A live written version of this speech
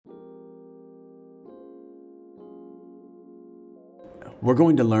we're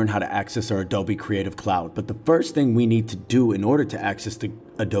going to learn how to access our Adobe Creative Cloud. But the first thing we need to do in order to access the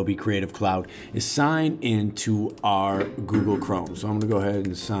Adobe Creative Cloud is sign into our Google Chrome. So I'm going to go ahead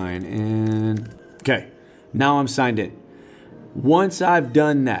and sign in. Okay, now I'm signed in. Once I've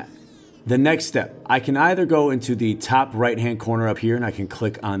done that, the next step, I can either go into the top right-hand corner up here and I can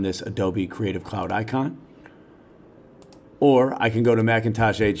click on this Adobe Creative Cloud icon, or I can go to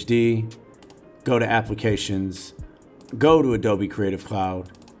Macintosh HD, go to Applications, go to Adobe Creative Cloud,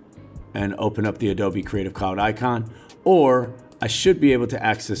 and open up the Adobe Creative Cloud icon, or I should be able to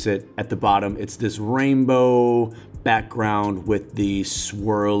access it at the bottom. It's this rainbow background with the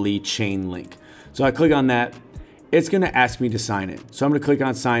swirly chain link. So I click on that. It's going to ask me to sign in. So I'm going to click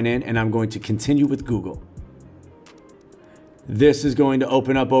on sign in and I'm going to continue with Google. This is going to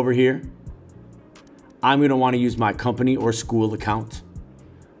open up over here. I'm going to want to use my company or school account.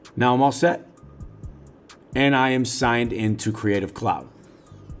 Now I'm all set. And I am signed into Creative Cloud.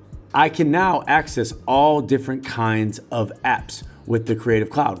 I can now access all different kinds of apps with the Creative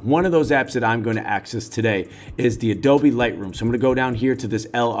Cloud. One of those apps that I'm going to access today is the Adobe Lightroom. So I'm going to go down here to this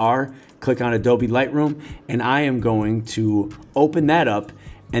LR, click on Adobe Lightroom, and I am going to open that up.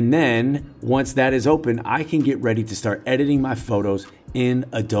 And then once that is open, I can get ready to start editing my photos in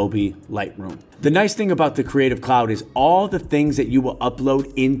Adobe Lightroom. The nice thing about the Creative Cloud is all the things that you will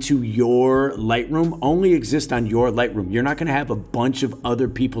upload into your Lightroom only exist on your Lightroom. You're not going to have a bunch of other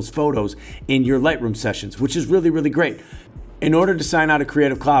people's photos in your Lightroom sessions, which is really, really great. In order to sign out of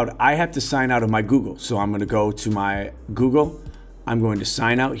Creative Cloud, I have to sign out of my Google. So I'm going to go to my Google. I'm going to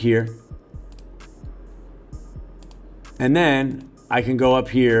sign out here. And then I can go up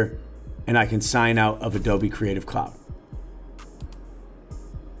here and I can sign out of Adobe Creative Cloud.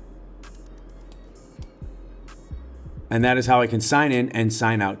 And that is how I can sign in and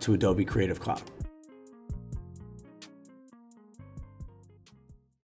sign out to Adobe Creative Cloud.